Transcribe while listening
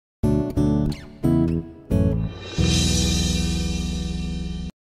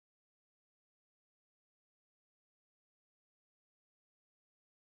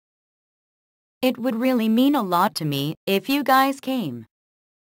It would really mean a lot to me if you guys came.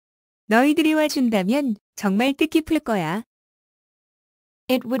 너희들이 와준다면 정말 뜻깊을 거야.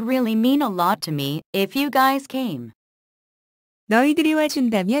 It would really mean a lot to me if you guys came. 너희들이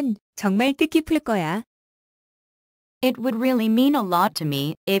와준다면 정말 뜻깊을 거야. It would really mean a lot to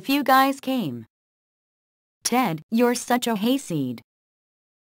me if you guys came. Ted, you're such a hayseed.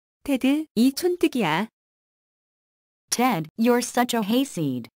 테드, 이 촌뜨기야. Ted, you're such a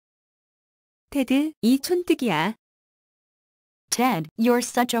hayseed. 테드, 이 촌뜨기야. Ted, you're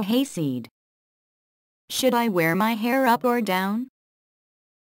such a hayseed. Should I wear my hair up or down?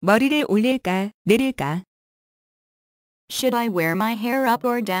 머리를 올릴까, 내릴까? Should I wear my hair up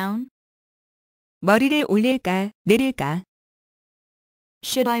or down? 머리를 올릴까, 내릴까?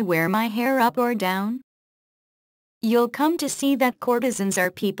 Should I wear my hair up or down? You'll come to see that courtesans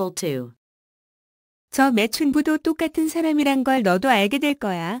are people too. 저 매춘부도 똑같은 사람이란 걸 너도 알게 될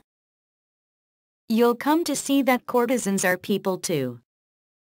거야. You'll come to see that courtesans are people too.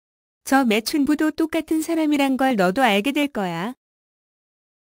 저 매춘부도 똑같은 사람이란 걸 너도 알게 될 거야.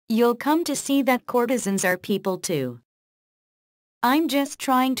 You'll come to see that courtesans are people too. I'm just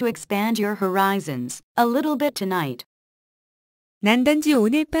trying to expand your horizons a little bit tonight. 난 단지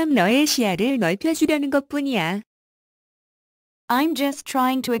오늘 밤 너의 시야를 넓혀주려는 것뿐이야. I'm just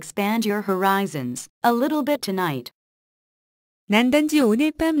trying to expand your horizons a little bit tonight. 난 단지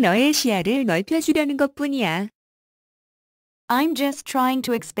오늘 밤 너의 시야를 넓혀주려는 것뿐이야. I'm just trying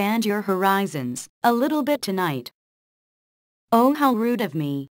to expand your horizons a little bit tonight. Oh, how rude of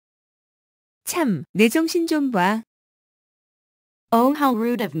me. 참, 내 정신 좀 봐. Oh, how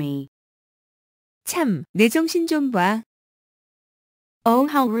rude of me. 참, 내 정신 좀 봐. Oh,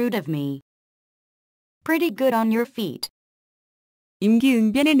 how rude of me. Pretty good on your feet.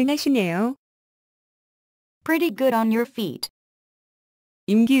 임기응변에 능하시네요. Pretty good on your feet.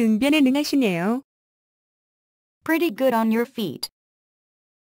 임기응변에 능하시네요. Pretty good on your feet.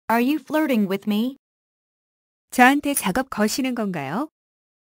 Are you flirting with me? 저한테 작업 거시는 건가요?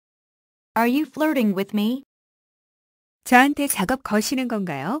 Are you flirting with me? 저한테 작업 거시는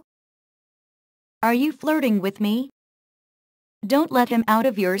건가요? Are you flirting with me? Don't let him out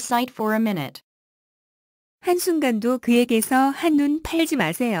of your sight for a minute. 한순간도 그에게서 한눈 팔지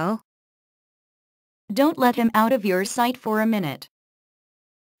마세요. Don't let him out of your sight for a minute.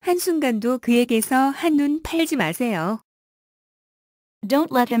 한순간도 그에게서 한눈 팔지 마세요.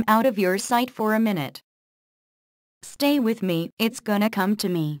 Don't let him out of your sight for a minute. Stay with me, it's gonna come to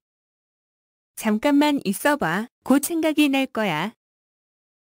me. 잠깐만 있어봐. 곧 생각이 날 거야.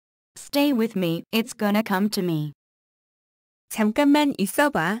 Stay with me, it's gonna come to me. 잠깐만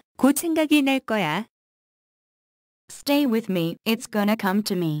있어봐. 곧 생각이 날 거야. Stay with me, it's gonna come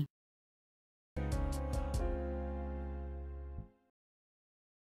to me.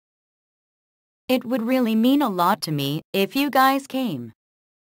 It would really mean a lot to me if you guys came.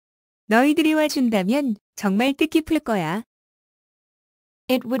 너희들이 와준다면 정말 뜻깊을 거야.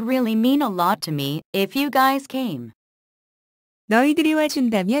 It would really mean a lot to me if you guys came. 너희들이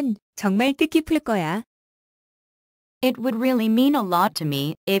와준다면 정말 뜻깊을 거야. It would really mean a lot to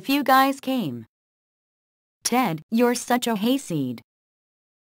me if you guys came. Ted, you're such a hayseed.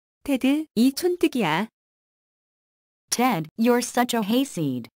 테드, 이 촌뜨기야. Ted, you're such a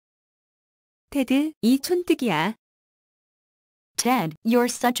hayseed. 테드, 이 촌뜨기야. Ted, you're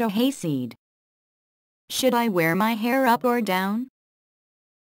such a hayseed. Should I wear my hair up or down?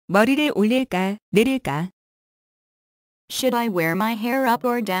 머리를 올릴까, 내릴까? Should I wear my hair up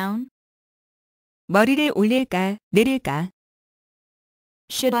or down? 머리를 올릴까, 내릴까?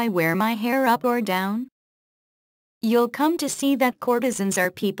 Should I wear my hair up or down? You'll come to see that courtesans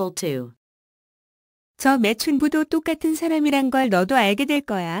are people too. 저 매춘부도 똑같은 사람이란 걸 너도 알게 될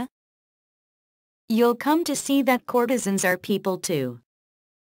거야. You'll come to see that courtesans are people too.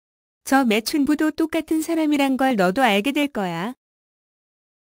 저 매춘부도 똑같은 사람이란 걸 너도 알게 될 거야.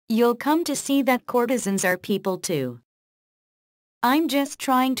 You'll come to see that courtesans are people too. I'm just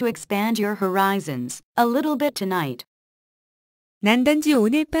trying to expand your horizons a little bit tonight. 난 단지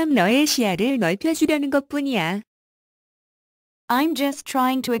오늘 밤 너의 시야를 넓혀주려는 것뿐이야. I'm just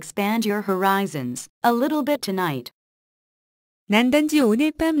trying to expand your horizons a little bit tonight. 난 단지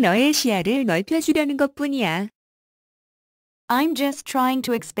오늘 밤 너의 시야를 넓혀주려는 것뿐이야. I'm just trying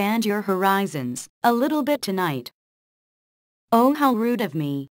to expand your horizons a little bit tonight. Oh, how rude of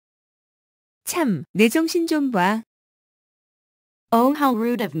me. 참, 내 정신 좀 봐. Oh, how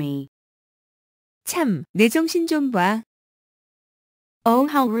rude of me. 참, 내 정신 좀 봐. Oh,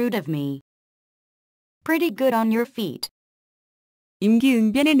 how rude of me. Pretty good on your feet.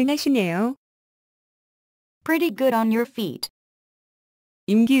 임기응변에 능하시네요. Pretty good on your feet.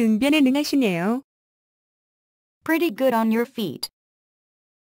 임기응변에 능하시네요. Pretty good on your feet.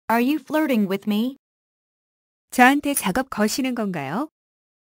 Are you flirting with me? 저한테 작업 거시는 건가요?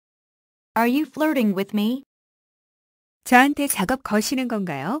 Are you flirting with me? 저한테 작업 거시는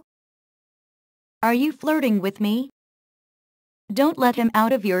건가요? Are you flirting with me? Don't let him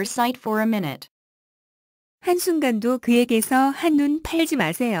out of your sight for a minute. 한순간도 그에게서 한눈 팔지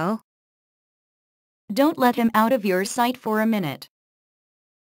마세요. Don't let him out of your sight for a minute.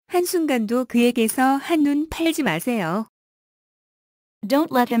 한순간도 그에게서 한눈 팔지 마세요. Don't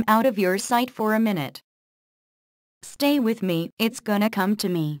let him out of your sight for a minute. Stay with me, it's gonna come to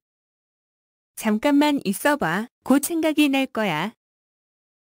me. 잠깐만 있어봐. 곧 생각이 날 거야.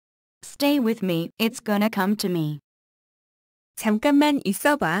 Stay with me, it's gonna come to me. 잠깐만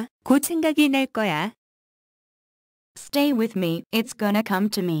있어봐. 곧 생각이 날 거야. Stay with me, it's gonna come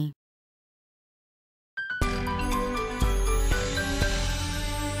to me.